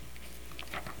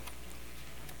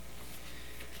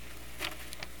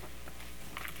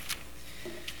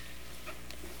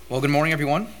Well, good morning,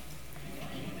 everyone.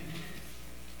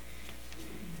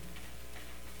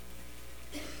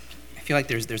 I feel like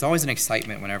there's always an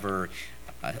excitement whenever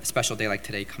a special day like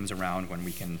today comes around, when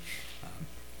we can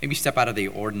maybe step out of the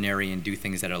ordinary and do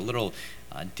things that are a little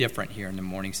different here in the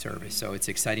morning service. So it's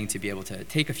exciting to be able to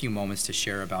take a few moments to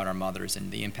share about our mothers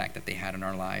and the impact that they had in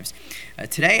our lives.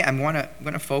 Today, I'm going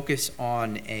to focus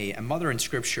on a mother in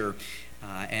Scripture,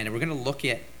 and we're going to look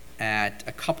at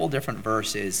a couple different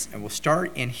verses, and we'll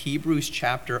start in Hebrews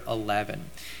chapter 11.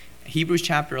 Hebrews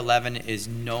chapter 11 is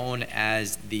known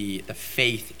as the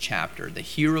faith chapter. The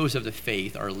heroes of the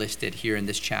faith are listed here in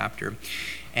this chapter.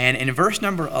 And in verse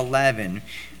number 11,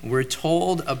 we're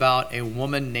told about a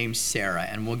woman named Sarah,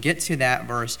 and we'll get to that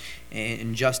verse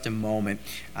in just a moment.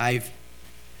 I've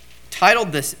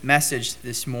titled this message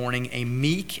this morning, A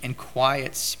Meek and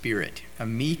Quiet Spirit. A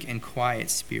Meek and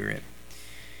Quiet Spirit.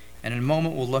 And in a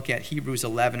moment, we'll look at Hebrews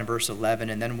 11 and verse 11,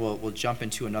 and then we'll jump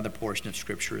into another portion of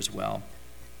Scripture as well.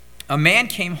 A man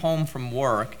came home from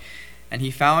work, and he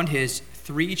found his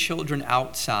 3 children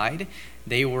outside.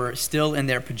 They were still in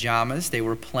their pajamas. They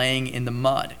were playing in the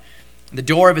mud. The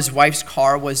door of his wife's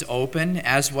car was open,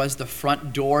 as was the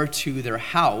front door to their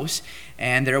house,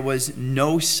 and there was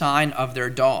no sign of their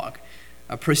dog.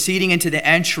 Proceeding into the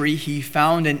entry, he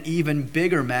found an even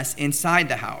bigger mess inside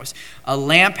the house. A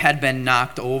lamp had been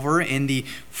knocked over in the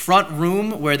front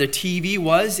room where the TV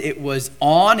was. It was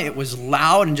on, it was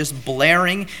loud and just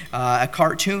blaring a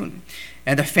cartoon.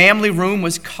 And the family room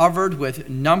was covered with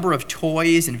a number of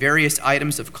toys and various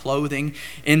items of clothing.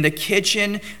 In the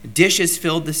kitchen, dishes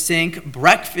filled the sink.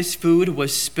 Breakfast food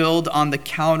was spilled on the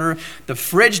counter. The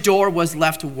fridge door was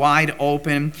left wide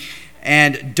open,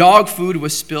 and dog food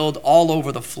was spilled all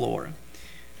over the floor.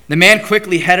 The man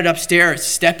quickly headed upstairs,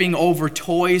 stepping over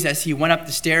toys as he went up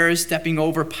the stairs, stepping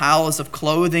over piles of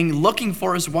clothing, looking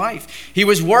for his wife. He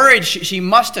was worried she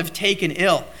must have taken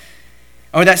ill,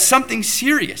 or that something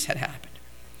serious had happened.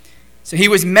 So he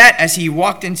was met as he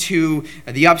walked into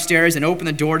the upstairs and opened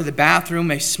the door to the bathroom,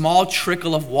 a small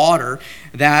trickle of water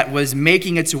that was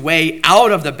making its way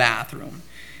out of the bathroom.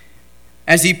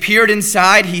 As he peered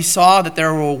inside, he saw that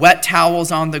there were wet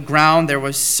towels on the ground, there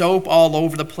was soap all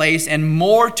over the place, and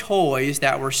more toys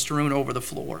that were strewn over the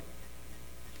floor.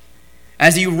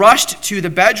 As he rushed to the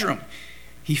bedroom,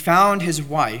 he found his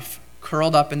wife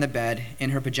curled up in the bed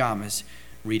in her pajamas,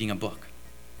 reading a book.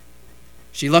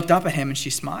 She looked up at him and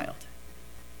she smiled.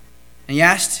 And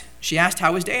she asked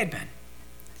how his day had been.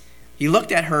 He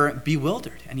looked at her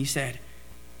bewildered, and he said,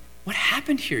 "What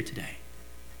happened here today?"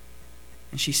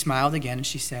 And she smiled again and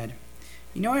she said,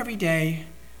 "You know, every day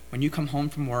when you come home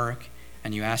from work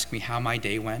and you ask me how my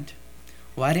day went,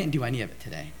 well, I didn't do any of it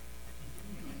today."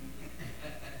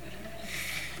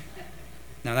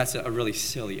 Now, that's a really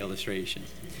silly illustration.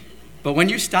 But when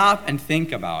you stop and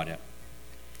think about it,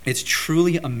 it's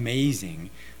truly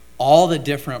amazing all the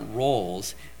different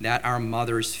roles that our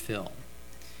mothers fill.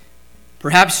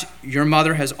 Perhaps your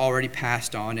mother has already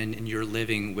passed on and you're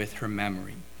living with her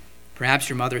memory. Perhaps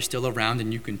your mother is still around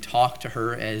and you can talk to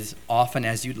her as often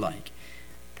as you'd like.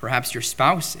 Perhaps your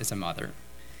spouse is a mother.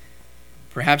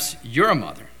 Perhaps you're a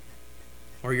mother,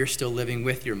 or you're still living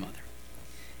with your mother.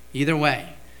 Either way,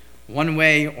 one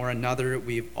way or another,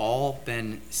 we've all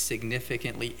been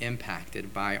significantly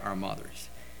impacted by our mothers.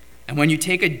 And when you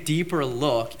take a deeper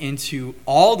look into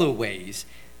all the ways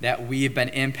that we've been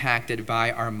impacted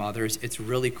by our mothers, it's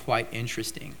really quite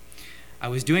interesting. I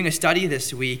was doing a study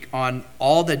this week on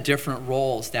all the different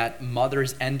roles that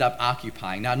mothers end up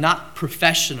occupying. Now, not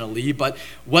professionally, but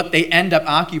what they end up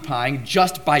occupying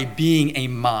just by being a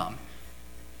mom.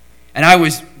 And I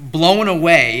was blown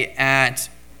away at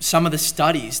some of the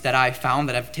studies that I found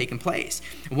that have taken place.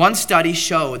 One study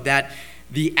showed that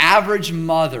the average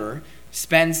mother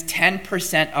spends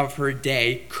 10% of her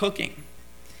day cooking.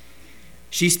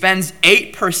 She spends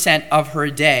 8% of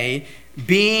her day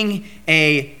being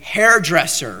a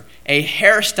hairdresser, a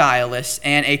hairstylist,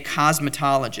 and a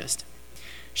cosmetologist.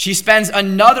 She spends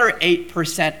another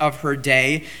 8% of her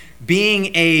day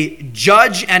being a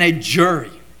judge and a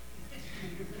jury.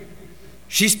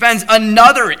 She spends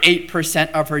another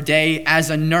 8% of her day as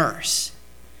a nurse.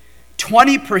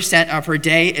 20% of her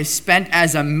day is spent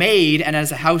as a maid and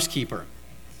as a housekeeper.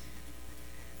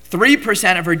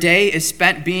 3% of her day is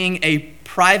spent being a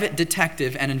private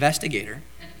detective and investigator.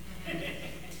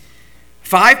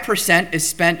 5% is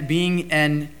spent being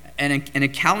an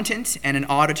accountant and an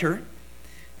auditor.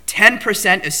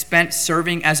 10% is spent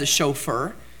serving as a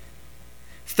chauffeur.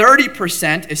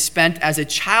 30% is spent as a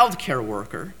child care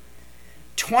worker.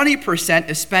 20%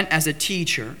 is spent as a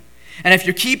teacher. And if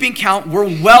you're keeping count,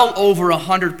 we're well over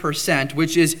 100%,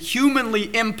 which is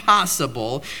humanly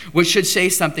impossible, which should say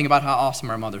something about how awesome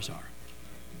our mothers are.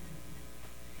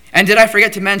 And did I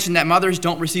forget to mention that mothers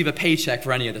don't receive a paycheck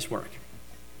for any of this work?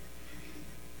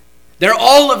 They're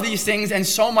all of these things and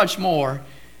so much more.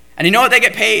 And you know what they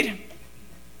get paid?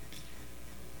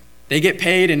 They get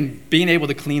paid in being able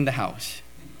to clean the house.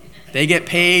 They get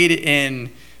paid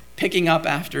in picking up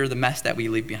after the mess that we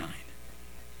leave behind.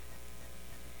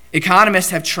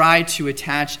 Economists have tried to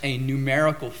attach a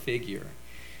numerical figure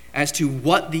as to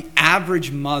what the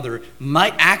average mother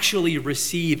might actually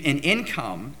receive in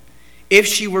income if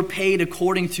she were paid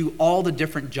according to all the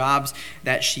different jobs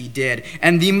that she did.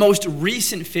 And the most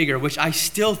recent figure, which I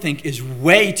still think is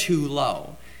way too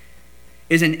low,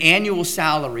 is an annual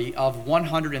salary of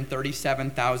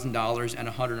 $137,000 and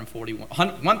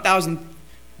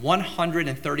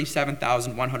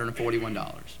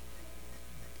 $137,141.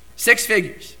 6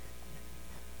 figures.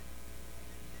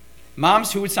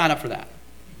 Moms, who would sign up for that?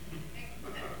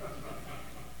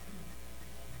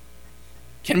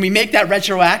 Can we make that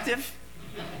retroactive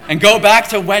and go back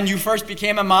to when you first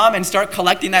became a mom and start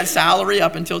collecting that salary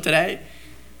up until today?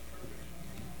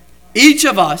 Each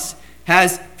of us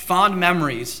has fond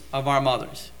memories of our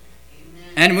mothers.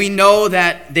 And we know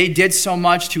that they did so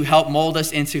much to help mold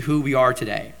us into who we are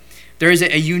today. There is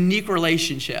a unique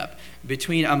relationship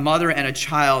between a mother and a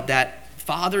child that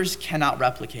fathers cannot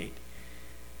replicate.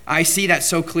 I see that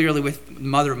so clearly with the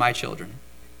mother of my children.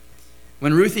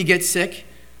 When Ruthie gets sick,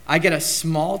 I get a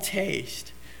small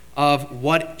taste of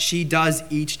what she does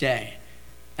each day.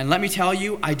 And let me tell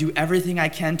you, I do everything I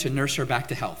can to nurse her back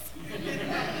to health.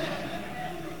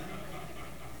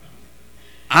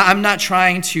 I'm not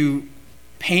trying to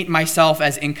paint myself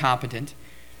as incompetent.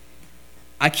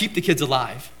 I keep the kids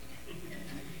alive.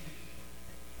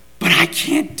 But I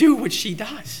can't do what she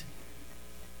does.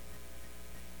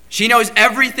 She knows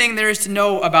everything there is to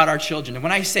know about our children. And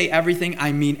when I say everything,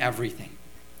 I mean everything.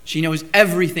 She knows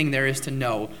everything there is to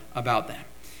know about them.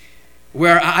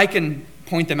 Where I can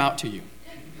point them out to you.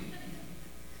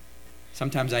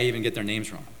 Sometimes I even get their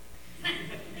names wrong.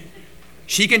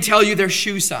 She can tell you their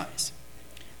shoe size.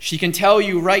 She can tell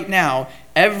you right now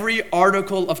every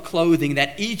article of clothing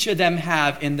that each of them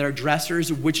have in their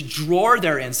dressers, which drawer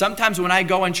they're in. Sometimes when I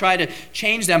go and try to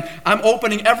change them, I'm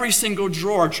opening every single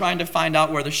drawer trying to find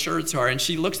out where the shirts are. And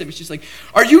she looks at me, she's like,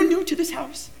 "Are you new to this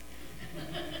house?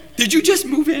 Did you just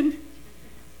move in?"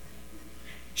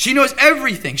 She knows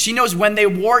everything. She knows when they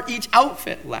wore each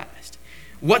outfit last,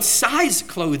 what size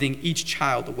clothing each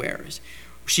child wears.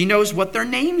 She knows what their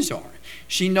names are.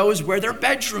 She knows where their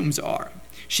bedrooms are.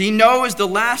 She knows the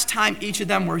last time each of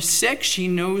them were sick. She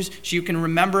knows, she can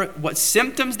remember what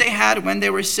symptoms they had when they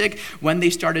were sick, when they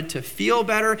started to feel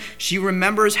better. She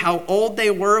remembers how old they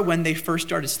were when they first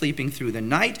started sleeping through the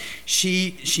night.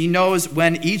 She knows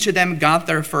when each of them got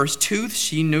their first tooth.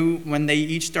 She knew when they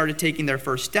each started taking their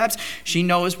first steps. She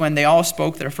knows when they all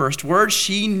spoke their first words.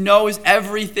 She knows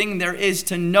everything there is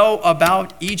to know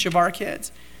about each of our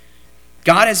kids.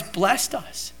 God has blessed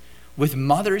us with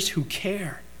mothers who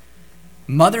care.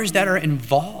 Mothers that are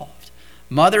involved,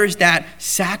 mothers that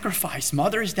sacrifice,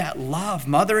 mothers that love,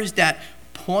 mothers that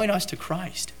point us to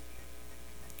Christ.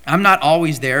 I'm not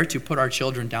always there to put our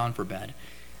children down for bed,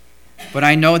 but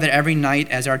I know that every night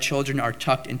as our children are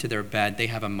tucked into their bed, they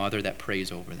have a mother that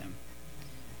prays over them.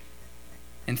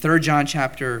 In 3 John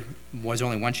chapter, was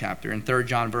only one chapter, in 3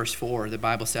 John verse 4, the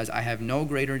Bible says, "I have no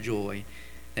greater joy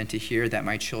than to hear that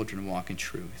my children walk in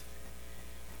truth."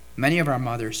 Many of our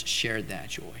mothers shared that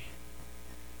joy.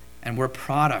 And we're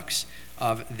products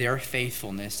of their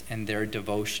faithfulness and their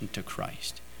devotion to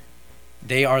Christ.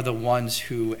 They are the ones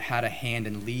who had a hand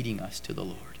in leading us to the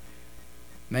Lord.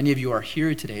 Many of you are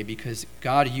here today because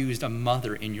God used a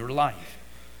mother in your life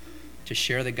to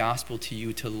share the gospel to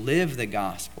you, to live the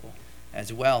gospel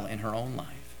as well in her own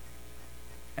life,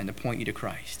 and to point you to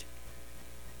Christ.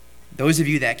 Those of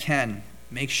you that can,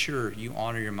 make sure you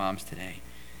honor your moms today.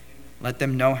 Let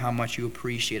them know how much you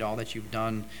appreciate all that you've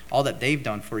done, all that they've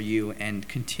done for you, and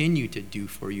continue to do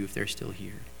for you if they're still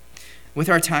here. With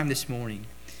our time this morning,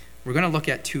 we're going to look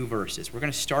at 2 verses. We're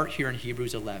going to start here in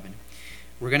Hebrews 11.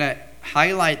 We're going to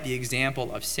highlight the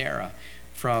example of Sarah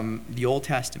from the Old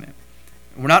Testament.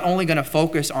 We're not only going to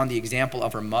focus on the example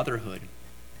of her motherhood,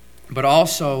 but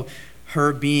also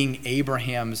her being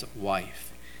Abraham's wife.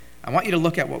 I want you to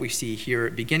look at what we see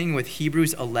here, beginning with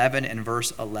Hebrews 11 and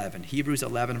verse 11. Hebrews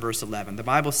 11, verse 11. The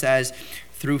Bible says,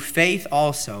 "Through faith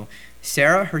also,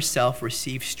 Sarah herself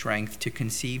received strength to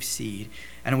conceive seed,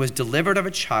 and was delivered of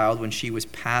a child when she was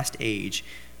past age,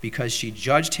 because she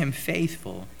judged him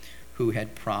faithful who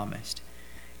had promised.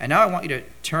 And now I want you to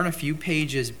turn a few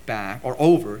pages back or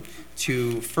over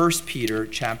to 1 Peter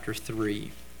chapter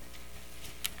 3.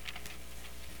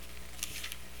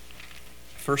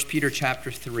 1 Peter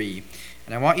chapter 3.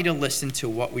 And I want you to listen to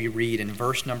what we read in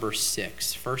verse number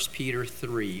 6. 1 Peter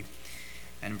 3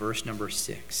 and verse number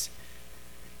 6.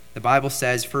 The Bible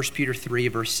says, 1 Peter 3,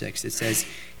 verse 6, it says,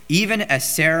 "Even as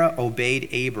Sarah obeyed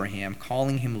Abraham,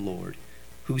 calling him Lord,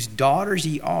 whose daughters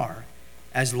ye are,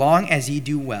 as long as ye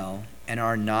do well, and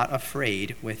are not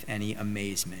afraid with any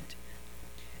amazement."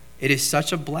 It is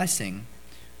such a blessing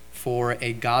for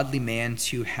a godly man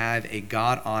to have a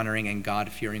God-honoring and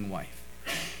God-fearing wife.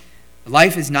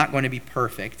 Life is not going to be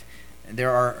perfect.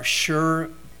 There are sure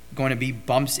going to be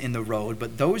bumps in the road,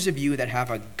 but those of you that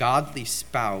have a godly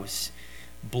spouse,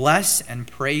 bless and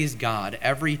praise God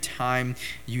every time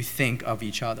you think of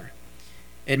each other.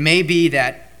 It may be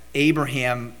that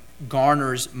Abraham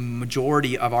garners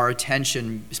majority of our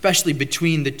attention, especially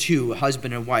between the two,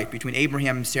 husband and wife. Between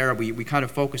Abraham and Sarah, we kind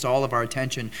of focus all of our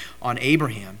attention on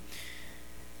Abraham.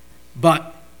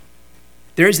 But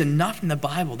there's enough in the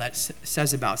Bible that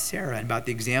says about Sarah and about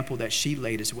the example that she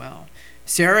laid as well.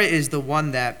 Sarah is the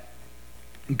one that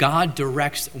God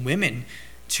directs women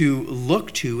to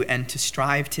look to and to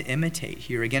strive to imitate.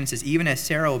 Here again it says, "Even as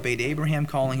Sarah obeyed Abraham,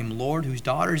 calling him Lord, whose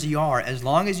daughters ye are, as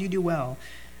long as you do well,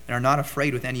 and are not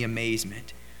afraid with any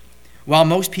amazement." While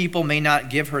most people may not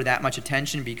give her that much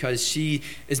attention because she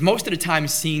is most of the time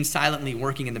seen silently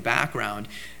working in the background,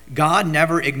 God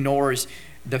never ignores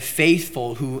the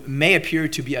faithful who may appear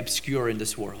to be obscure in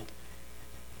this world.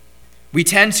 We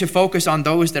tend to focus on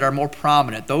those that are more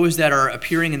prominent, those that are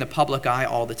appearing in the public eye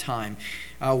all the time,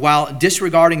 while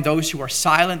disregarding those who are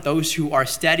silent, those who are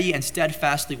steady and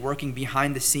steadfastly working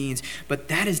behind the scenes. But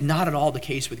that is not at all the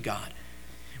case with God.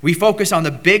 We focus on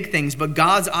the big things, but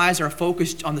God's eyes are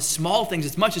focused on the small things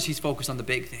as much as he's focused on the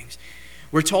big things.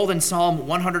 We're told in Psalm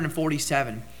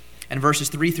 147 and verses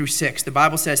 3 through 6, the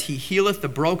Bible says, "He healeth the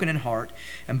broken in heart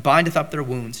and bindeth up their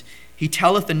wounds. He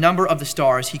telleth the number of the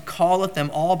stars. He calleth them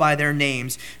all by their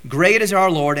names. Great is our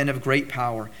Lord and of great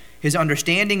power. His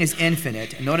understanding is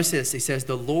infinite." And notice this, he says,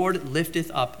 "The Lord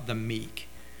lifteth up the meek."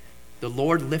 The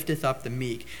Lord lifteth up the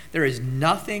meek. There is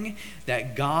nothing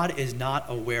that God is not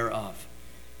aware of.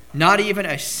 Not even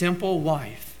a simple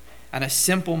wife and a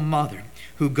simple mother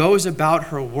who goes about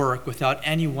her work without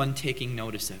anyone taking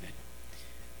notice of it.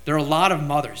 There are a lot of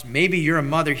mothers. Maybe you're a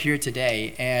mother here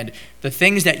today, and the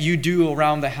things that you do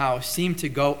around the house seem to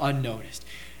go unnoticed.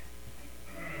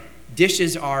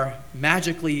 Dishes are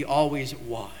magically always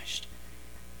washed.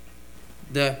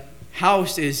 The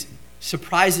house is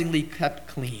surprisingly kept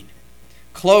clean.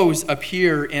 Clothes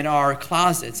appear in our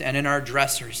closets and in our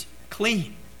dressers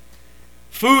clean.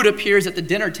 Food appears at the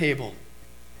dinner table,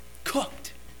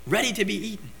 cooked, ready to be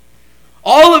eaten.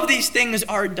 All of these things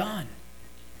are done.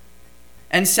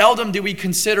 And seldom do we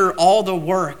consider all the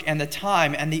work and the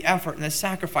time and the effort and the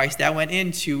sacrifice that went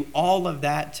into all of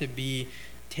that to be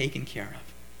taken care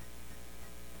of.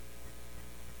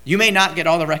 You may not get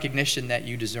all the recognition that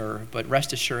you deserve, but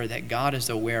rest assured that God is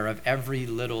aware of every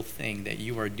little thing that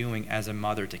you are doing as a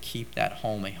mother to keep that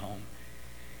home a home.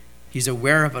 He's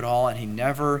aware of it all, and he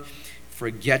never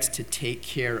forgets to take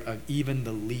care of even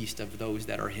the least of those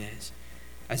that are his.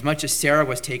 As much as Sarah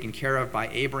was taken care of by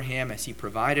Abraham as he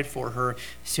provided for her,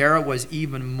 Sarah was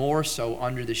even more so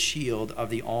under the shield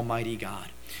of the Almighty God.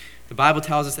 The Bible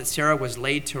tells us that Sarah was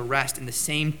laid to rest in the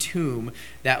same tomb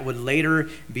that would later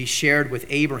be shared with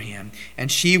Abraham,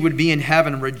 and she would be in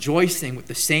heaven rejoicing with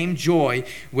the same joy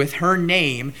with her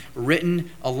name written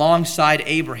alongside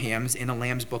Abraham's in the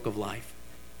Lamb's Book of Life.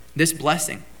 This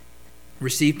blessing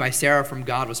received by Sarah from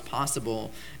God was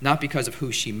possible not because of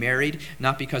who she married,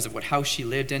 not because of what house she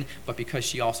lived in, but because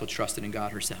she also trusted in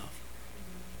God herself.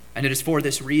 And it is for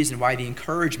this reason why the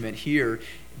encouragement here,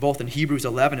 both in Hebrews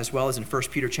 11 as well as in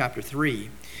 1 Peter chapter 3,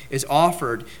 is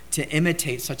offered to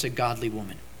imitate such a godly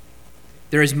woman.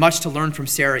 There is much to learn from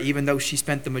Sarah, even though she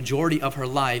spent the majority of her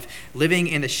life living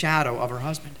in the shadow of her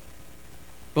husband.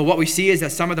 But what we see is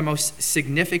that some of the most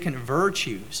significant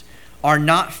virtues are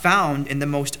not found in the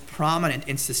most prominent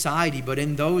in society, but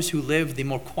in those who live the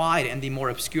more quiet and the more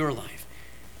obscure life.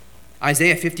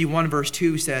 Isaiah 51 verse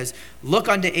 2 says, "Look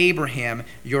unto Abraham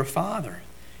your father,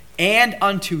 and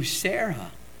unto Sarah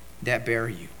that bare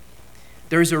you."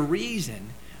 There's a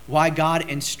reason why God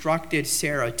instructed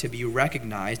Sarah to be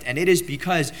recognized, and it is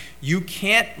because you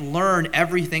can't learn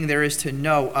everything there is to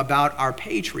know about our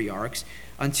patriarchs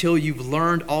until you've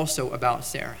learned also about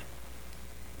Sarah.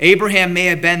 Abraham may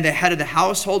have been the head of the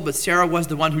household, but Sarah was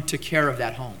the one who took care of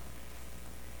that home.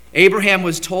 Abraham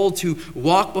was told to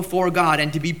walk before God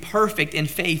and to be perfect in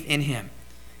faith in him.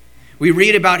 We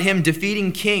read about him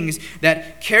defeating kings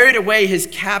that carried away his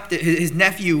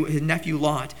nephew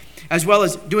Lot, as well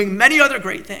as doing many other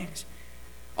great things,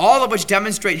 all of which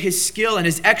demonstrate his skill and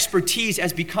his expertise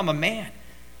as become a man.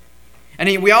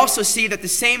 And we also see that the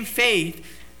same faith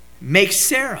makes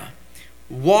Sarah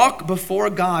walk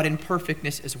before God in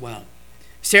perfectness as well.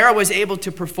 Sarah was able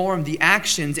to perform the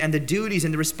actions and the duties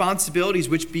and the responsibilities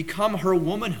which become her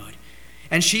womanhood.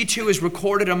 And she too is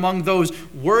recorded among those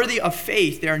worthy of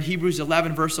faith there in Hebrews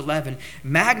 11, verse 11,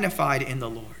 magnified in the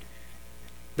Lord.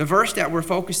 The verse that we're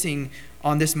focusing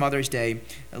on this Mother's Day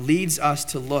leads us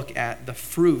to look at the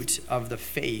fruit of the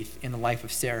faith in the life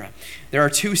of Sarah. There are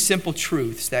two simple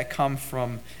truths that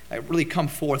really come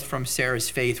forth from Sarah's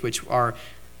faith, which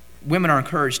women are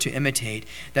encouraged to imitate.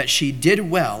 That she did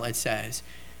well, it says,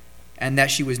 and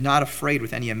that she was not afraid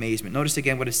with any amazement. Notice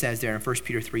again what it says there in 1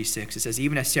 Peter 3:6. It says,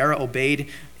 even as Sarah obeyed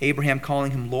Abraham,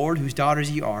 calling him Lord, whose daughters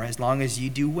ye are, as long as ye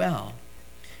do well,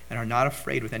 and are not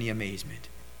afraid with any amazement.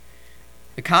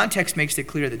 The context makes it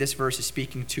clear that this verse is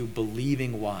speaking to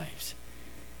believing wives.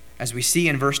 As we see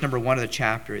in verse number 1 of the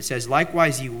chapter, it says,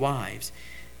 likewise ye wives,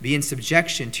 be in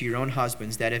subjection to your own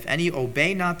husbands, that if any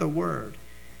obey not the word,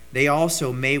 they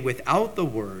also may without the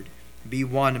word be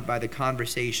won by the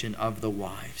conversation of the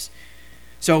wives.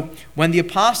 So when the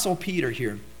Apostle Peter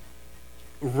here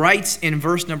writes in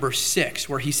verse number 6,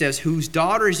 where he says, whose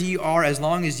daughters ye are as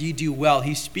long as ye do well,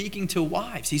 he's speaking to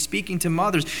wives. He's speaking to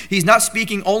mothers. He's not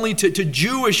speaking only to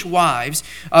Jewish wives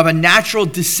of a natural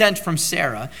descent from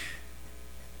Sarah,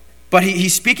 but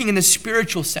he's speaking in the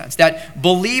spiritual sense, that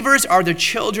believers are the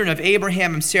children of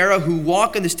Abraham and Sarah who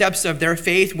walk in the steps of their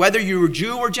faith, whether you're a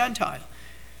Jew or Gentile.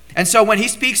 And so when he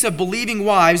speaks of believing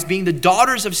wives being the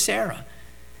daughters of Sarah,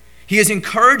 he is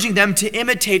encouraging them to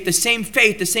imitate the same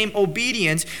faith, the same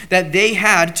obedience that they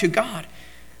had to God.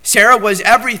 Sarah was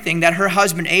everything that her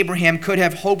husband Abraham could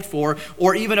have hoped for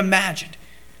or even imagined.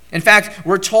 In fact,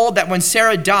 we're told that when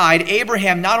Sarah died,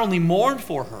 Abraham not only mourned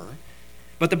for her,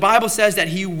 but the Bible says that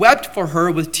he wept for her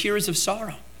with tears of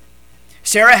sorrow.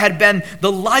 Sarah had been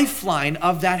the lifeline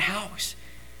of that house,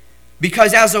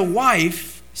 because as a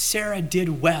wife, Sarah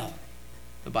did well,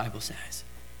 the Bible says.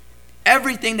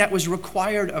 Everything that was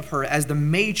required of her as the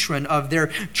matron of their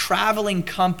traveling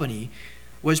company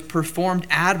was performed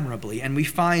admirably, and we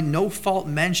find no fault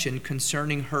mentioned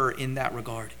concerning her in that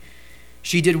regard.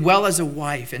 She did well as a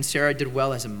wife, and Sarah did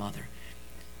well as a mother.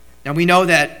 Now we know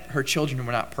that her children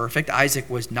were not perfect. Isaac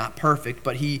was not perfect,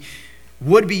 but he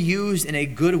would be used in a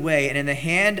good way, and in the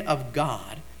hand of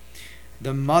God,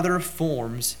 the mother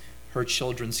forms her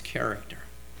children's character.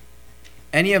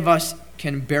 Any of us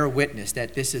can bear witness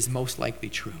that this is most likely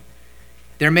true.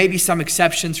 There may be some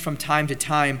exceptions from time to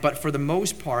time, but for the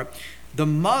most part, the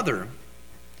mother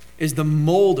is the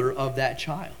molder of that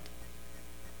child.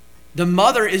 The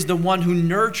mother is the one who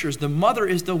nurtures. The mother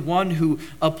is the one who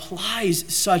applies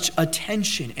such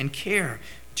attention and care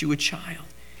to a child.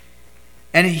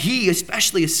 And he,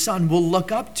 especially a son, will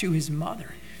look up to his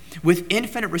mother with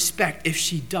infinite respect if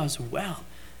she does well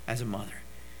as a mother.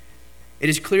 It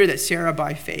is clear that Sarah,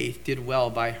 by faith, did well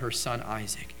by her son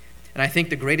Isaac. And I think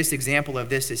the greatest example of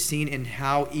this is seen in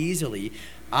how easily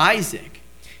Isaac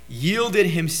yielded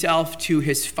himself to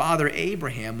his father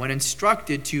Abraham when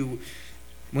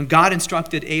God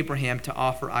instructed Abraham to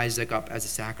offer Isaac up as a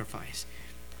sacrifice.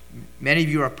 Many of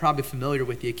you are probably familiar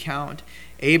with the account.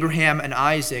 Abraham and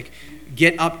Isaac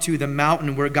get up to the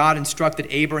mountain where God instructed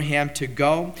Abraham to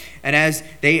go. And as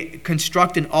they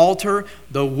construct an altar,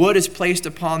 the wood is placed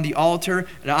upon the altar.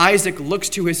 And Isaac looks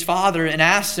to his father and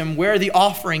asks him where the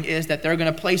offering is that they're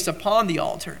going to place upon the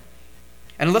altar.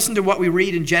 And listen to what we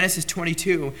read in Genesis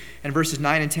 22 and verses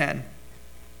 9 and 10.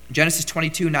 Genesis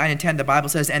 22, 9 and 10, the Bible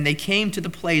says, and they came to the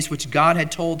place which God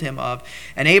had told him of.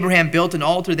 And Abraham built an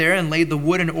altar there and laid the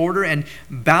wood in order and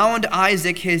bound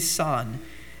Isaac his son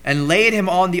and laid him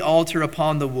on the altar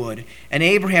upon the wood. And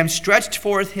Abraham stretched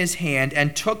forth his hand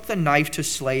and took the knife to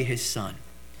slay his son.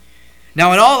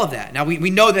 Now in all of that, we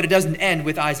know that it doesn't end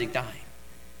with Isaac dying.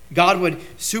 God would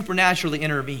supernaturally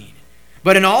intervene.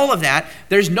 But in all of that,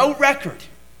 there's no record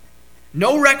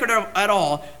at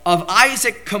all of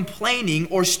Isaac complaining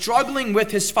or struggling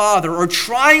with his father or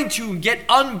trying to get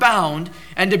unbound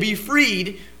and to be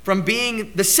freed from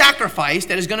being the sacrifice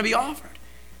that is going to be offered.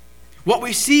 What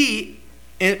we see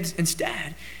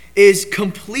instead is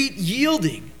complete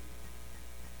yielding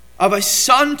of a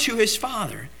son to his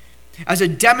father as a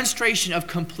demonstration of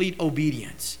complete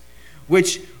obedience,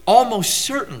 which almost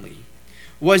certainly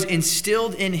was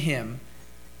instilled in him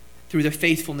through the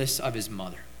faithfulness of his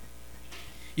mother.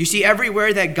 You see,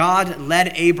 everywhere that God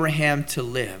led Abraham to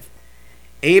live,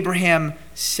 Abraham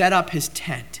set up his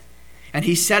tent. and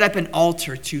he set up an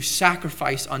altar to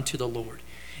sacrifice unto the Lord.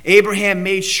 Abraham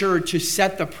made sure to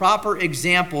set the proper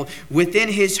example within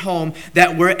his home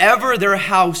that wherever their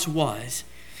house was,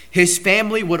 his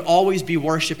family would always be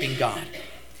worshiping God.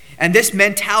 And this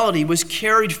mentality was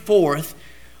carried forth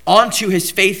onto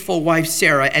his faithful wife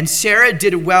Sarah, and Sarah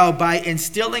did well by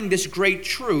instilling this great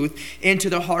truth into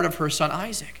the heart of her son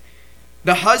Isaac.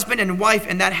 The husband and wife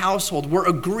in that household were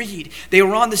agreed. They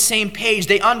were on the same page.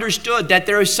 They understood that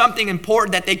there is something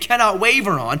important that they cannot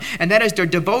waver on, and that is their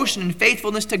devotion and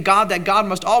faithfulness to God, that God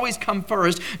must always come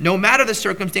first, no matter the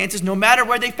circumstances, no matter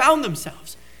where they found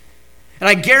themselves. And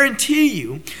I guarantee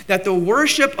you that the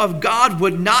worship of God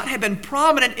would not have been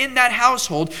prominent in that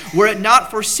household were it not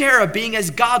for Sarah being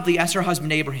as godly as her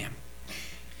husband Abraham.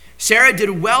 Sarah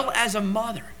did well as a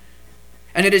mother,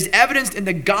 and it is evidenced in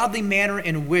the godly manner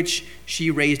in which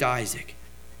she raised Isaac.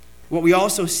 What we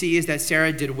also see is that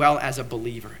Sarah did well as a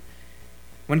believer.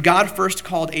 When God first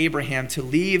called Abraham to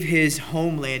leave his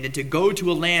homeland and to go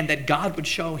to a land that God would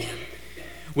show him,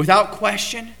 without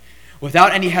question,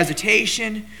 without any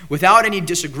hesitation, without any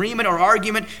disagreement or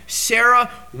argument,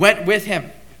 Sarah went with him.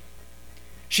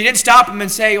 She didn't stop him and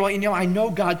say, well, I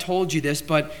know God told you this,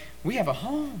 but we have a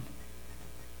home.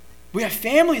 We have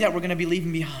family that we're going to be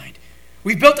leaving behind.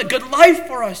 We've built a good life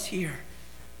for us here.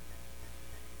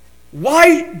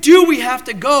 Why do we have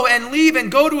to go and leave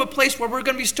and go to a place where we're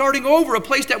going to be starting over, a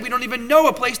place that we don't even know,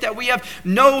 a place that we have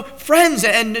no friends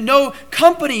and no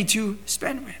company to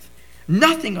spend with?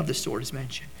 Nothing of the sort is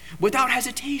mentioned. Without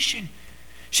hesitation,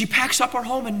 she packs up her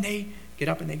home and they get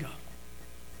up and they go.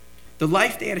 The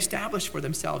life they had established for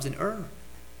themselves in Ur,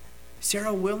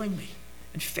 Sarah willingly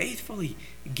and faithfully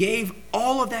gave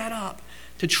all of that up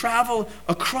to travel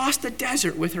across the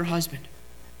desert with her husband,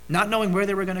 not knowing where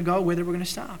they were going to go, where they were going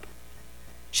to stop.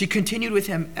 She continued with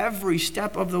him every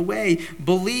step of the way,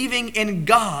 believing in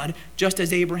God just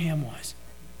as Abraham was.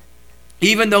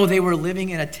 Even though they were living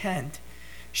in a tent,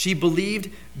 she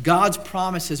believed God's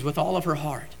promises with all of her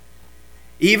heart.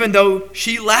 Even though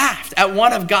she laughed at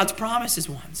one of God's promises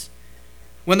once,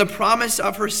 when the promise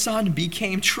of her son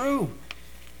became true,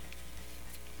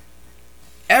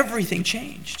 everything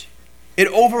changed. It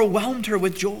overwhelmed her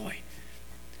with joy.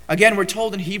 Again, we're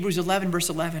told in Hebrews 11, verse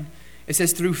 11, it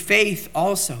says, through faith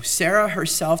also, Sarah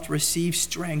herself received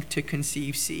strength to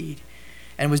conceive seed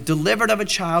and was delivered of a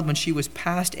child when she was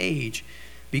past age,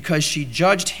 because she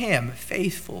judged him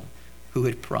faithful who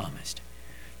had promised.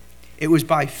 It was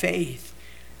by faith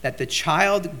that the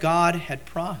child God had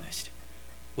promised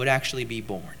would actually be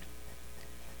born.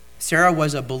 Sarah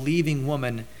was a believing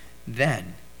woman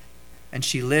then, and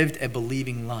she lived a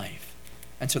believing life.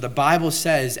 And so the Bible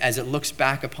says, as it looks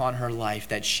back upon her life,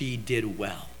 that she did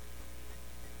well.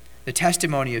 The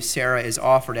testimony of Sarah is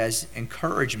offered as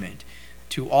encouragement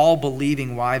to all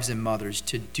believing wives and mothers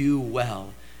to do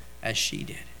well as she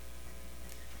did.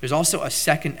 There's also a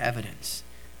second evidence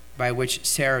by which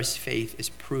Sarah's faith is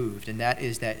proved, and that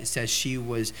is that it says she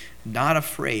was not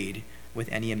afraid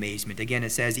with any amazement. Again,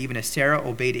 it says, even as Sarah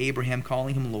obeyed Abraham,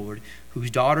 calling him Lord,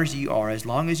 whose daughters ye are, as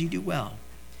long as you do well,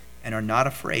 and are not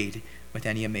afraid with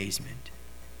any amazement.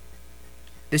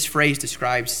 This phrase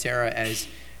describes Sarah as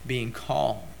being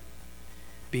calm,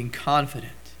 being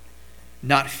confident,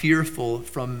 not fearful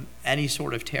from any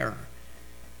sort of terror.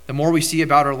 The more we see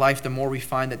about her life, the more we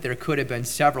find that there could have been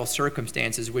several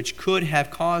circumstances which could have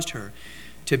caused her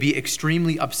to be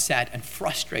extremely upset and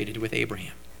frustrated with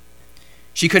Abraham.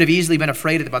 She could have easily been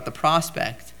afraid about the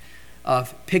prospect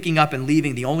of picking up and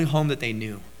leaving the only home that they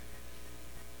knew,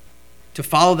 to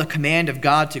follow the command of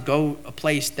God to go a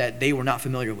place that they were not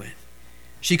familiar with.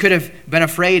 She could have been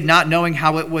afraid, not knowing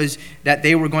how it was that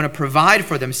they were going to provide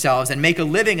for themselves and make a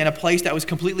living in a place that was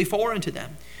completely foreign to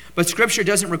them. But Scripture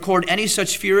doesn't record any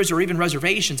such fears or even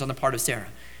reservations on the part of Sarah.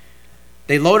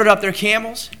 They loaded up their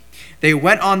camels. They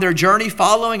went on their journey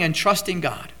following and trusting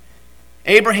God.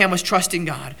 Abraham was trusting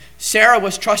God. Sarah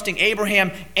was trusting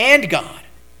Abraham and God.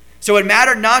 So it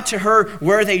mattered not to her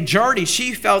where they journeyed.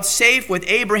 She felt safe with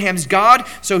Abraham's God,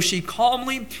 so she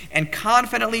calmly and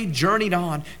confidently journeyed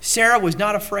on. Sarah was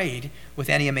not afraid with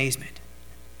any amazement.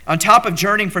 On top of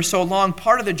journeying for so long,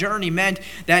 part of the journey meant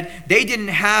that they didn't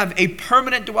have a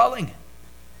permanent dwelling,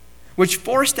 which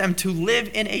forced them to live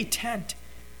in a tent.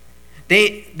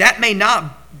 That may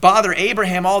not bother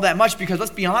Abraham all that much, because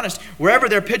let's be honest, wherever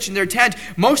they're pitching their tent,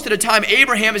 most of the time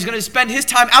Abraham is going to spend his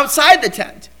time outside the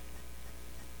tent.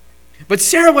 But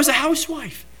Sarah was a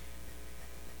housewife.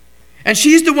 And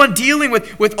she's the one dealing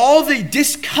with all the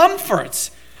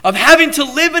discomforts of having to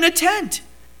live in a tent.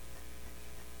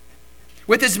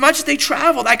 With as much as they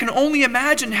traveled, I can only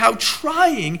imagine how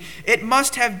trying it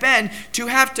must have been to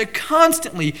have to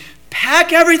constantly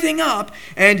pack everything up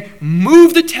and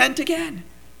move the tent again.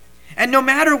 And no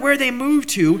matter where they moved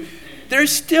to, they're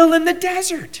still in the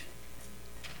desert.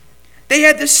 They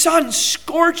had the sun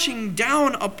scorching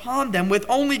down upon them with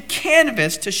only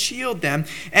canvas to shield them.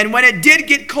 And when it did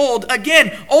get cold,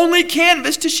 again, only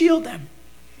canvas to shield them.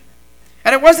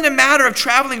 And it wasn't a matter of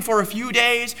traveling for a few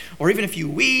days or even a few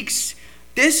weeks.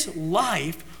 This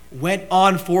life went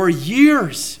on for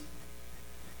years.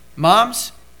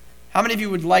 Moms, how many of you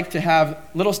would like to have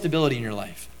little stability in your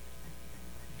life?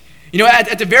 You know,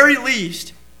 at the very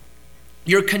least,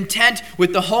 you're content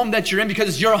with the home that you're in because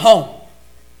it's your home.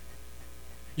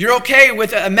 You're okay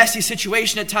with a messy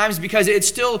situation at times because it's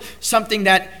still something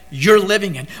that you're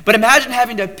living in. But imagine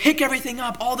having to pick everything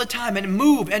up all the time and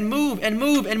move and move and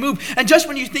move and move. And just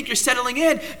when you think you're settling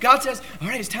in, God says, all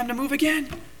right, it's time to move again.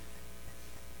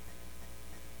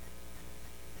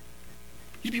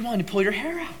 You'd be wanting to pull your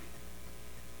hair out.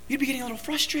 You'd be getting a little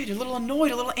frustrated, a little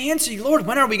annoyed, a little antsy. Lord,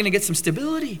 when are we going to get some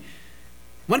stability?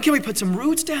 When can we put some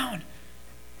roots down?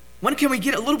 When can we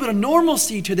get a little bit of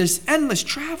normalcy to this endless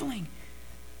traveling?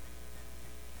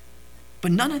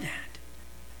 But none of that.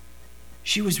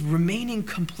 She was remaining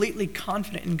completely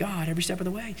confident in God every step of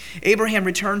the way. Abraham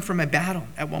returned from a battle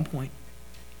at one point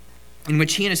in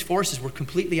which he and his forces were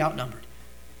completely outnumbered.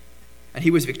 And he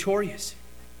was victorious.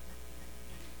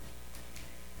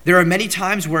 There are many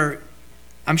times where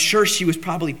I'm sure she was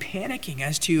probably panicking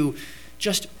as to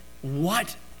just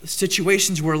what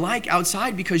situations were like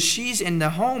outside because she's in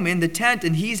the home, in the tent,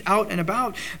 and he's out and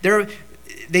about.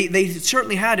 They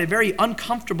certainly had a very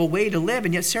uncomfortable way to live,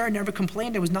 and yet Sarah never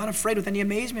complained and was not afraid with any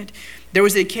amazement. There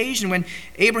was the occasion when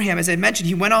Abraham, as I mentioned,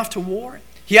 he went off to war.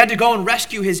 He had to go and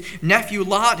rescue his nephew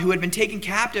Lot, who had been taken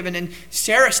captive, and then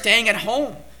Sarah staying at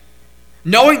home,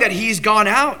 knowing that he's gone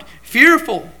out,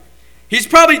 fearful. He's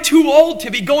probably too old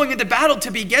to be going into battle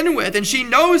to begin with, and she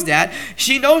knows that.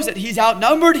 She knows that he's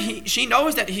outnumbered. She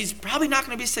knows that he's probably not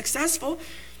going to be successful,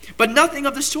 but nothing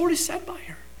of the sort is said by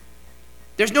her.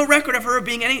 There's no record of her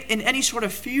being in any sort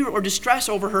of fear or distress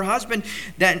over her husband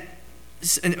or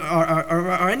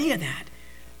any of that.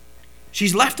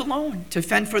 She's left alone to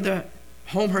fend for the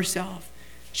home herself.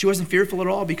 She wasn't fearful at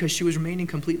all because she was remaining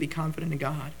completely confident in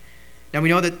God. Now we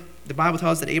know that the Bible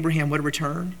tells us that Abraham would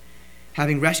return,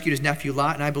 having rescued his nephew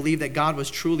Lot, and I believe that God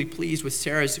was truly pleased with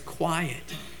Sarah's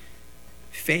quiet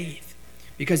faith.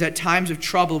 Because at times of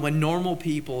trouble, when normal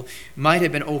people might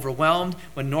have been overwhelmed,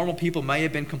 when normal people might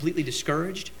have been completely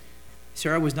discouraged,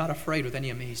 Sarah was not afraid with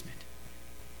any amazement.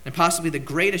 And possibly the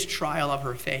greatest trial of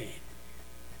her faith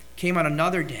came on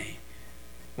another day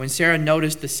when Sarah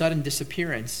noticed the sudden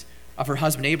disappearance of her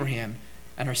husband Abraham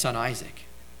and her son Isaac.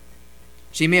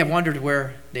 She may have wondered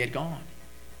where they had gone.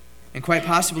 And quite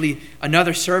possibly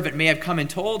another servant may have come and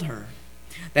told her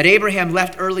that Abraham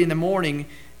left early in the morning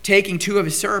taking two of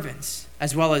his servants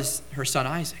as well as her son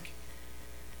Isaac.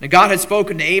 Now God had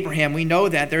spoken to Abraham. We know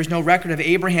that. There's no record of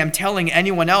Abraham telling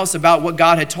anyone else about what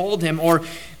God had told him or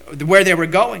where they were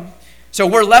going. So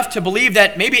we're left to believe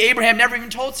that maybe Abraham never even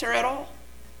told Sarah at all.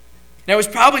 And it was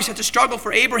probably such a struggle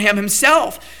for Abraham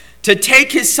himself to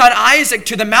take his son Isaac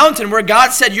to the mountain where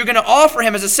God said, you're going to offer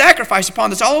him as a sacrifice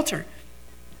upon this altar.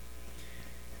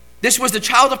 This was the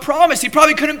child of promise. He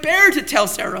probably couldn't bear to tell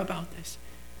Sarah about this.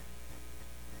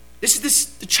 This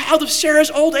is the child of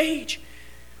Sarah's old age.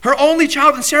 Her only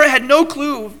child, and Sarah had no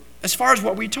clue, as far as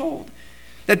what we told,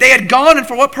 that they had gone and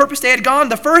for what purpose they had gone.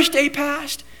 The first day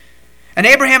passed, and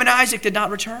Abraham and Isaac did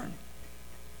not return.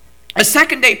 A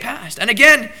second day passed, and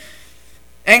again,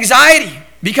 anxiety,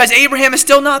 because Abraham is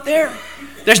still not there.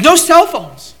 There's no cell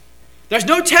phones. There's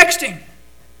no texting.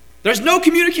 There's no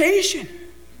communication.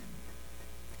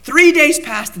 3 days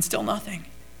passed and still nothing.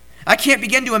 I can't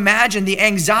begin to imagine the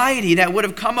anxiety that would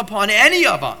have come upon any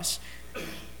of us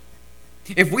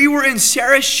if we were in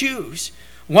Sarah's shoes,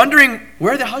 wondering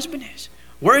where the husband is.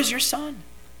 Where is your son?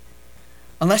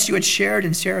 Unless you had shared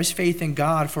in Sarah's faith in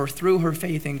God, for through her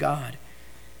faith in God,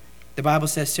 the Bible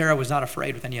says Sarah was not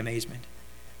afraid with any amazement.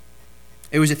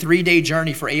 It was a 3-day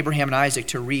journey for Abraham and Isaac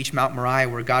to reach Mount Moriah,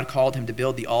 where God called him to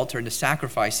build the altar and to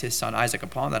sacrifice his son Isaac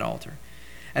upon that altar.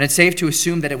 And it's safe to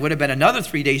assume that it would have been another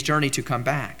 3 days journey to come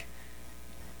back.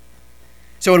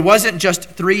 So it wasn't just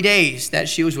 3 days that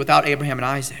she was without Abraham and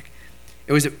Isaac.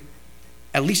 It was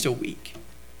at least a week.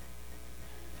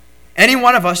 Any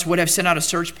one of us would have sent out a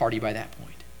search party by that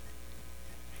point.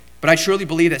 But I truly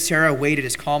believe that Sarah waited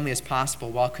as calmly as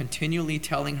possible while continually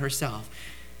telling herself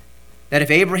that if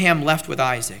Abraham left with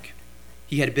Isaac,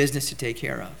 he had business to take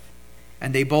care of,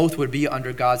 and they both would be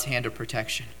under God's hand of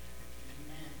protection.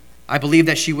 I believe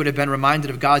that she would have been reminded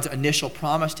of God's initial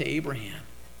promise to Abraham,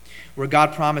 where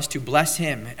God promised to bless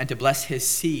him and to bless his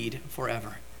seed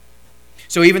forever.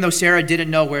 So even though Sarah didn't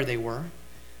know where they were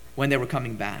when they were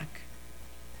coming back,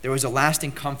 there was a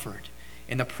lasting comfort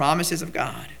in the promises of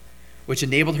God, which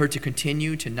enabled her to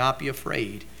continue to not be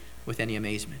afraid with any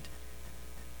amazement.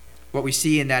 What we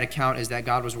see in that account is that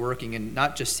God was working in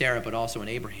not just Sarah, but also in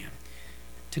Abraham,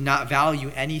 to not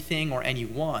value anything or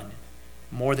anyone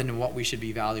more than what we should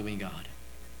be valuing God.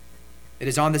 It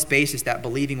is on this basis that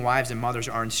believing wives and mothers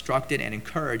are instructed and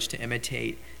encouraged to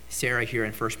imitate Sarah here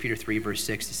in 1 Peter 3, verse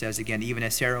 6. It says again, even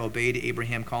as Sarah obeyed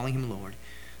Abraham, calling him Lord,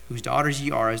 whose daughters ye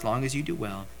are, as long as you do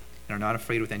well, and are not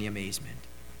afraid with any amazement.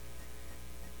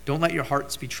 Don't let your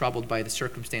hearts be troubled by the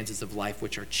circumstances of life,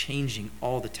 which are changing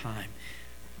all the time,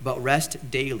 but rest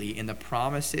daily in the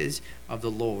promises of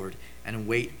the Lord and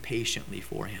wait patiently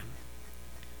for him.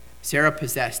 Sarah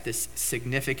possessed this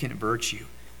significant virtue,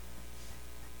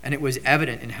 and it was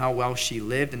evident in how well she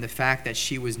lived and the fact that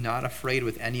she was not afraid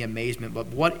with any amazement. But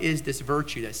what is this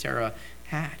virtue that Sarah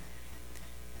had?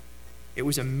 It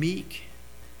was a meek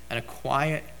and a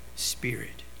quiet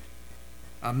spirit,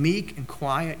 a meek and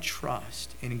quiet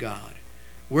trust in God.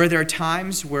 Were there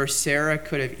times where Sarah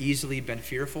could have easily been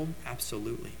fearful?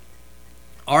 Absolutely.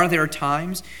 Are there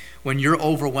times when you're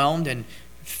overwhelmed and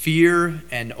fear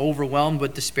and overwhelmed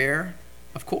with despair?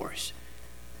 Of course.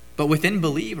 But within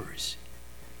believers,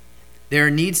 there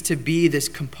needs to be this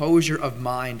composure of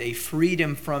mind, a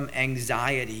freedom from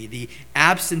anxiety, the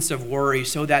absence of worry,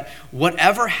 so that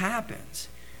whatever happens,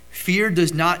 fear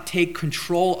does not take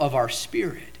control of our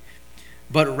spirit,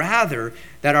 but rather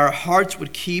that our hearts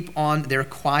would keep on their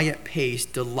quiet pace,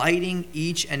 delighting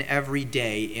each and every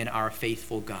day in our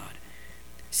faithful God.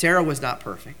 Sarah was not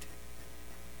perfect,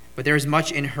 but there is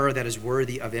much in her that is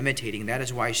worthy of imitating. That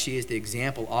is why she is the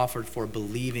example offered for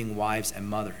believing wives and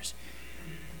mothers.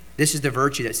 This is the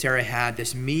virtue that Sarah had,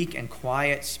 this meek and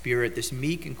quiet spirit, this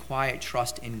meek and quiet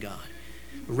trust in God,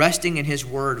 resting in his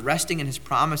word, resting in his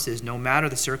promises, no matter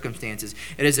the circumstances.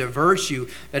 It is a virtue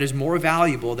that is more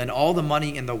valuable than all the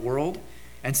money in the world,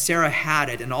 and Sarah had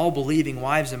it, and all believing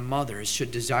wives and mothers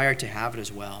should desire to have it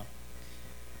as well.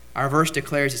 Our verse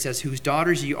declares, it says, whose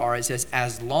daughters ye are, it says,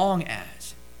 as long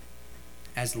as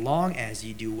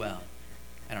ye do well,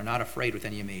 and are not afraid with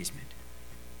any amazement.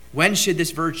 When should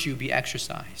this virtue be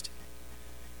exercised?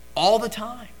 All the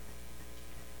time.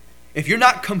 If you're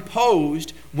not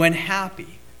composed when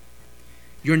happy,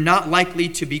 you're not likely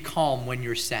to be calm when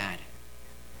you're sad.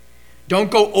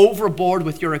 Don't go overboard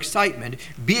with your excitement.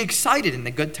 Be excited in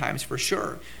the good times for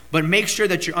sure, but make sure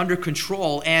that you're under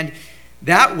control, and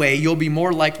that way you'll be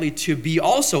more likely to be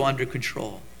also under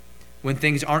control when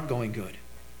things aren't going good.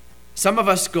 Some of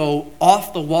us go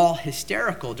off the wall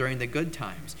hysterical during the good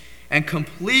times and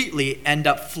completely end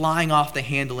up flying off the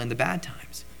handle in the bad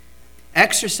times.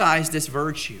 Exercise this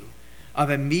virtue of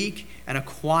a meek and a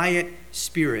quiet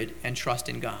spirit and trust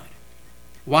in God.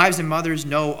 Wives and mothers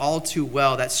know all too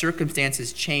well that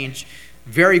circumstances change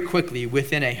very quickly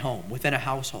within a home, within a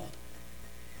household.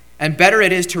 And better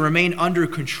it is to remain under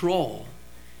control.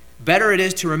 Better it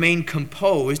is to remain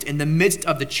composed in the midst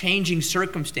of the changing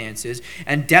circumstances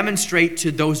and demonstrate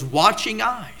to those watching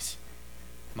eyes.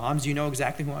 Moms, you know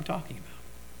exactly who I'm talking about.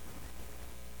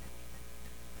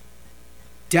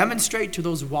 Demonstrate to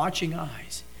those watching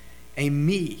eyes a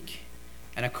meek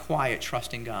and a quiet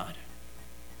trust in God.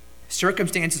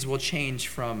 Circumstances will change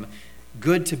from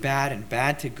good to bad and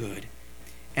bad to good,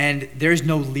 and there's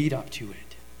no lead up to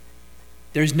it.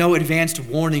 There's no advanced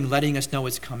warning letting us know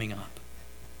it's coming up.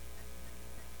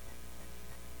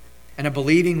 And a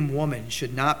believing woman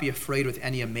should not be afraid with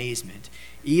any amazement,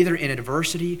 either in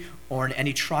adversity or in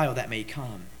any trial that may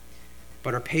come.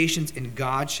 But her patience in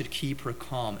God should keep her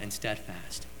calm and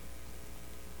steadfast.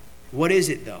 What is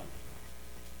it, though?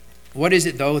 What is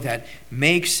it, though, that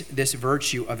makes this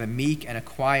virtue of a meek and a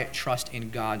quiet trust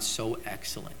in God so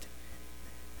excellent?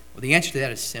 Well, the answer to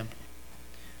that is simple.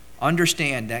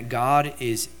 Understand that God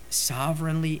is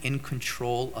sovereignly in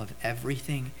control of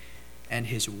everything, and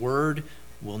his word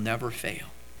will never fail.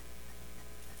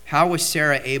 How was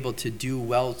Sarah able to do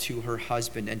well to her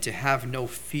husband and to have no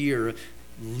fear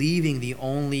leaving the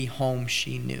only home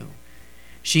she knew?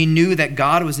 She knew that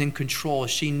God was in control.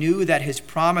 She knew that his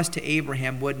promise to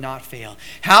Abraham would not fail.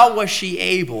 How was she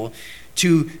able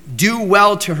to do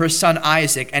well to her son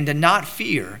Isaac and to not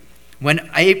fear when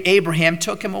Abraham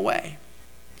took him away?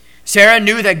 Sarah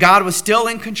knew that God was still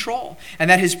in control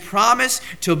and that his promise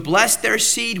to bless their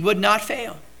seed would not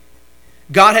fail.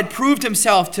 God had proved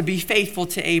himself to be faithful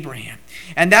to Abraham.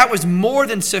 And that was more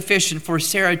than sufficient for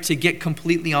Sarah to get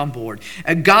completely on board.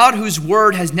 A God whose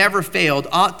word has never failed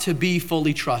ought to be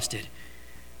fully trusted.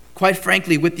 Quite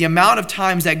frankly, with the amount of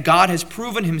times that God has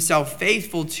proven himself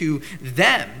faithful to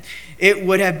them, it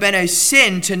would have been a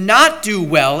sin to not do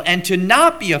well and to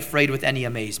not be afraid with any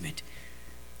amazement.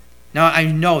 Now,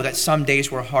 I know that some days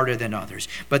were harder than others,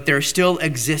 but there still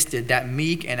existed that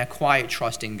meek and a quiet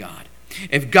trust in God.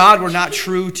 If God were not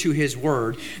true to his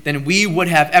word, then we would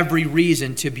have every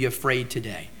reason to be afraid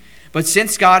today. But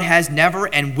since God has never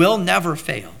and will never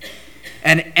fail,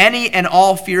 and any and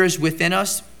all fears within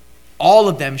us, all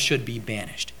of them should be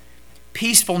banished.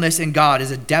 Peacefulness in God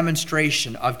is a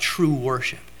demonstration of true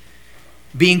worship.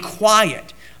 Being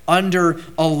quiet under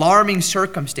alarming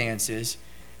circumstances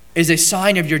is a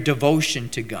sign of your devotion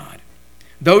to God.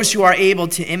 Those who are able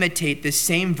to imitate this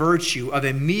same virtue of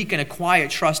a meek and a quiet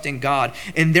trust in God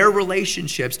in their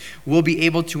relationships will be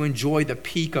able to enjoy the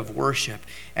peak of worship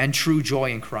and true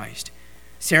joy in Christ.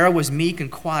 Sarah was meek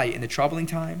and quiet in the troubling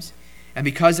times, and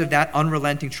because of that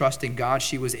unrelenting trust in God,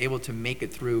 she was able to make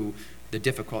it through the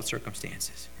difficult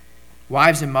circumstances.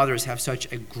 Wives and mothers have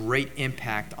such a great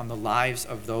impact on the lives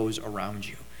of those around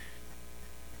you.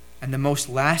 And the most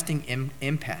lasting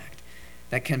impact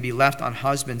that can be left on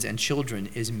husbands and children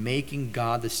is making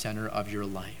God the center of your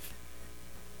life.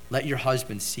 Let your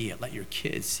husband see it. Let your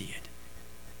kids see it.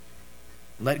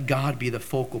 Let God be the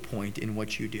focal point in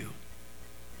what you do.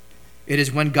 It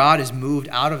is when God is moved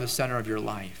out of the center of your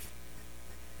life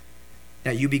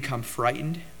that you become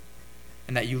frightened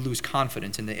and that you lose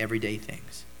confidence in the everyday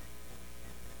things.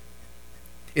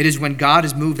 It is when God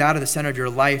is moved out of the center of your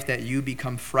life that you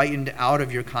become frightened out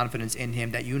of your confidence in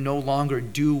him, that you no longer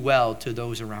do well to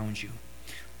those around you.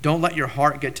 Don't let your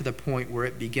heart get to the point where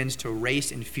it begins to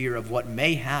race in fear of what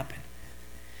may happen.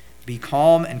 Be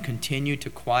calm and continue to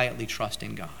quietly trust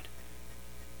in God.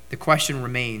 The question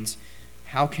remains,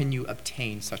 how can you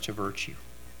obtain such a virtue?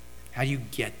 How do you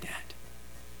get that?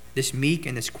 This meek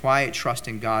and this quiet trust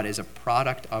in God is a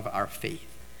product of our faith.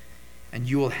 And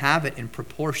you will have it in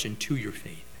proportion to your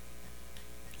faith.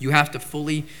 You have to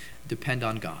fully depend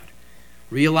on God,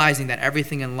 realizing that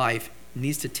everything in life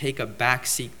needs to take a back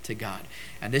seat to God.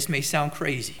 And this may sound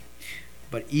crazy,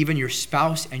 but even your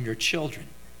spouse and your children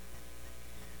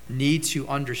need to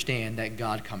understand that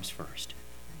God comes first.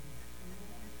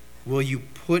 Will you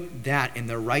put that in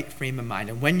the right frame of mind?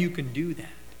 And when you can do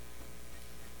that,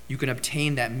 you can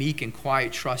obtain that meek and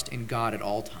quiet trust in God at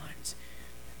all times.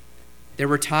 There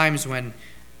were times when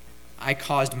I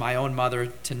caused my own mother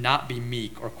to not be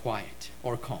meek or quiet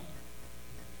or calm.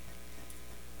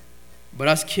 But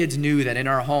us kids knew that in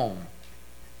our home,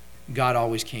 God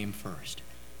always came first.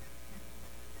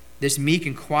 This meek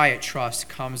and quiet trust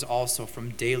comes also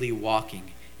from daily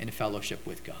walking in fellowship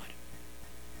with God.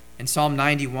 In Psalm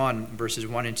 91, verses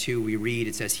 1 and 2, we read,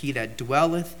 it says, "He that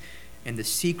dwelleth in the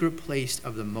secret place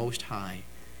of the Most High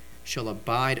shall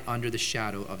abide under the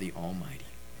shadow of the Almighty.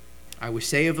 I will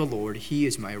say of the Lord, he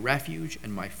is my refuge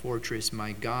and my fortress,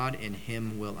 my God, in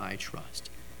him will I trust."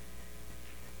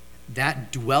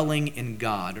 That dwelling in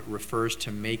God refers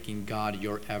to making God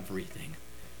your everything.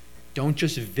 Don't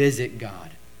just visit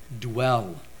God.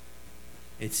 Dwell,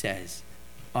 it says,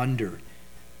 under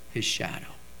his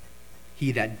shadow.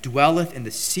 He that dwelleth in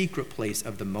the secret place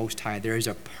of the Most High. There is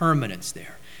a permanence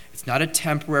there. It's not a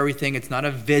temporary thing. It's not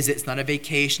a visit. It's not a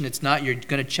vacation. It's not you're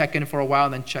going to check in for a while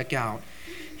and then check out.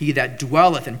 He that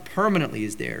dwelleth and permanently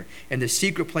is there in the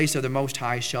secret place of the Most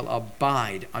High shall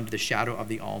abide under the shadow of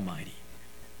the Almighty.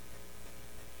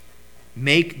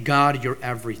 Make God your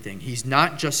everything. He's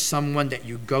not just someone that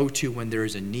you go to when there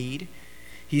is a need.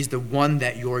 He's the one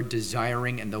that you're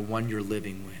desiring and the one you're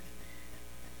living with.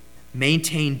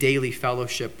 Maintain daily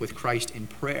fellowship with Christ in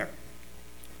prayer.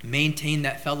 Maintain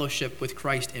that fellowship with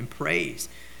Christ in praise,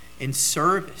 in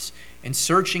service, in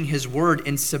searching his word,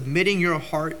 in submitting your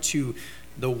heart to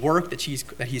the work that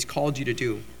he's called you to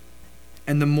do.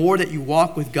 And the more that you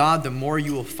walk with God, the more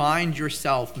you will find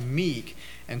yourself meek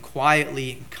and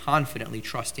quietly and confidently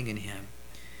trusting in him.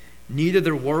 Neither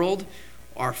the world,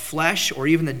 our flesh, or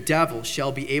even the devil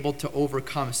shall be able to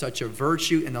overcome such a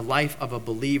virtue in the life of a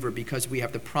believer, because we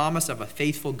have the promise of a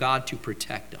faithful God to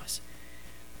protect us.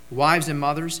 Wives and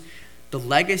mothers, the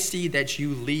legacy that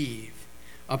you leave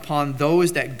upon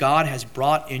those that God has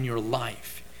brought in your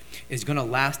life is going to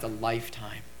last a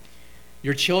lifetime.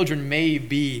 Your children may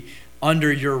be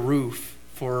under your roof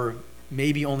for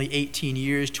maybe only 18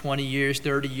 years, 20 years,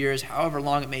 30 years, however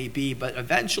long it may be, but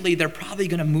eventually they're probably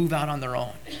going to move out on their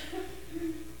own.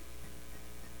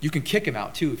 You can kick them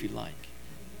out too if you like.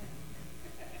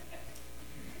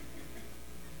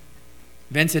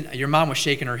 Vincent, your mom was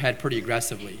shaking her head pretty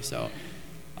aggressively, so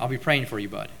I'll be praying for you,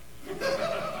 bud.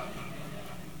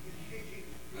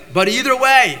 But either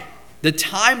way, the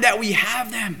time that we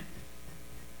have them,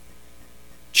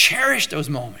 cherish those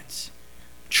moments.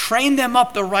 Train them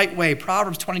up the right way.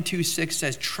 Proverbs 22:6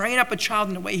 says, train up a child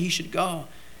in the way he should go.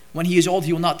 When he is old,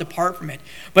 he will not depart from it.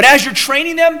 But as you're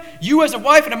training them, you as a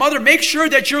wife and a mother, make sure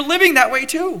that you're living that way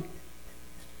too.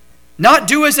 Not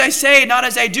do as I say, not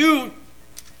as I do.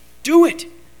 Do it.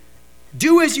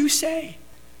 Do as you say.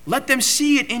 Let them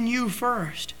see it in you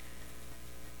first.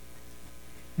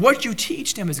 What you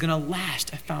teach them is going to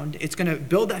last. It's going to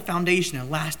build that foundation and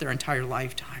last their entire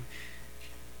lifetime.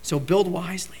 So build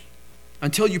wisely.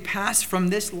 Until you pass from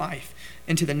this life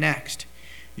into the next,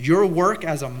 your work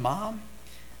as a mom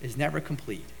is never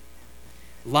complete.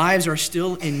 Lives are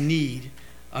still in need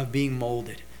of being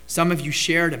molded. Some of you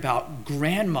shared about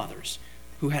grandmothers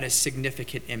who had a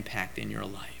significant impact in your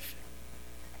life.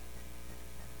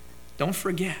 Don't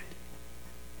forget,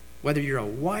 whether you're a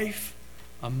wife,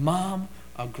 a mom,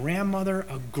 a grandmother,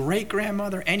 a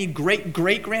great-grandmother, any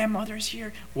great-great-grandmothers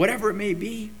here, whatever it may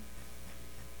be,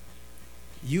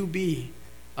 you be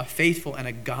a faithful and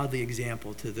a godly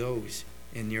example to those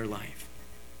in your life.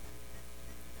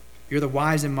 You're the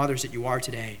wives and mothers that you are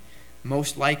today,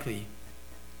 most likely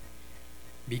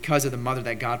because of the mother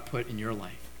that God put in your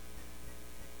life.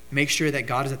 Make sure that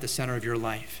God is at the center of your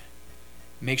life.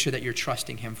 Make sure that you're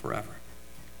trusting him forever.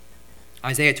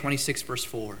 Isaiah 26, verse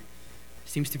 4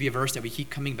 seems to be a verse that we keep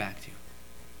coming back to.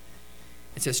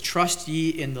 It says, trust ye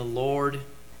in the Lord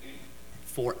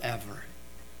forever.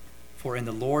 For in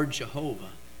the Lord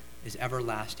Jehovah is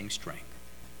everlasting strength.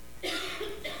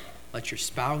 Let your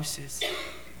spouses,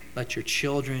 let your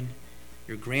children,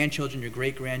 your grandchildren, your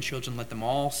great-grandchildren, let them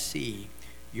all see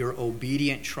your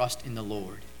obedient trust in the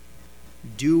Lord.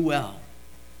 Do well.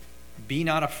 Be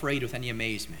not afraid with any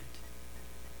amazement.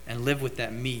 And live with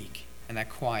that meek and that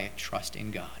quiet trust in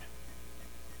God.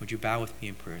 Would you bow with me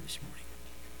in prayer this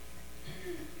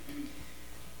morning?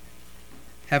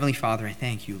 Heavenly Father, I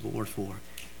thank you, Lord, for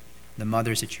the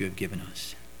mothers that you have given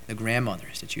us, the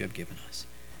grandmothers that you have given us.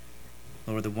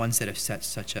 Lord, the ones that have set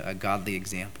such a godly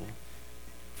example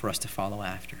for us to follow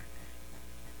after.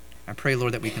 I pray,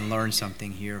 Lord, that we can learn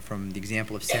something here from the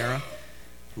example of Sarah,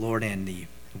 Lord, and the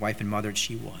wife and mother that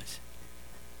she was.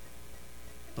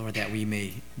 Lord, that we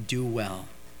may do well,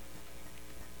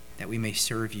 that we may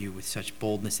serve you with such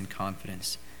boldness and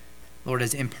confidence. Lord,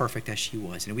 as imperfect as she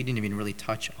was, and we didn't even really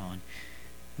touch on,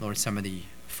 Lord, some of the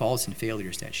faults and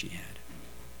failures that she had.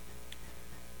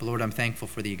 But Lord, I'm thankful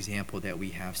for the example that we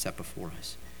have set before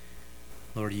us.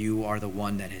 Lord, you are the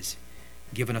one that has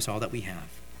given us all that we have,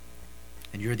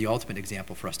 and you're the ultimate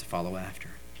example for us to follow after.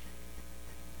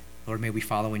 Lord, may we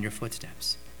follow in your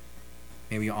footsteps.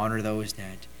 May we honor those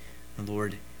that,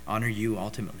 Lord, honor you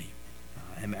ultimately.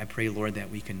 And I pray, Lord, that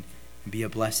we can be a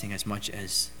blessing as much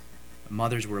as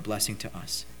mothers were a blessing to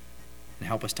us, and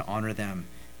help us to honor them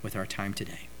with our time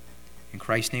today. In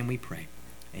Christ's name we pray.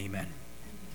 Amen.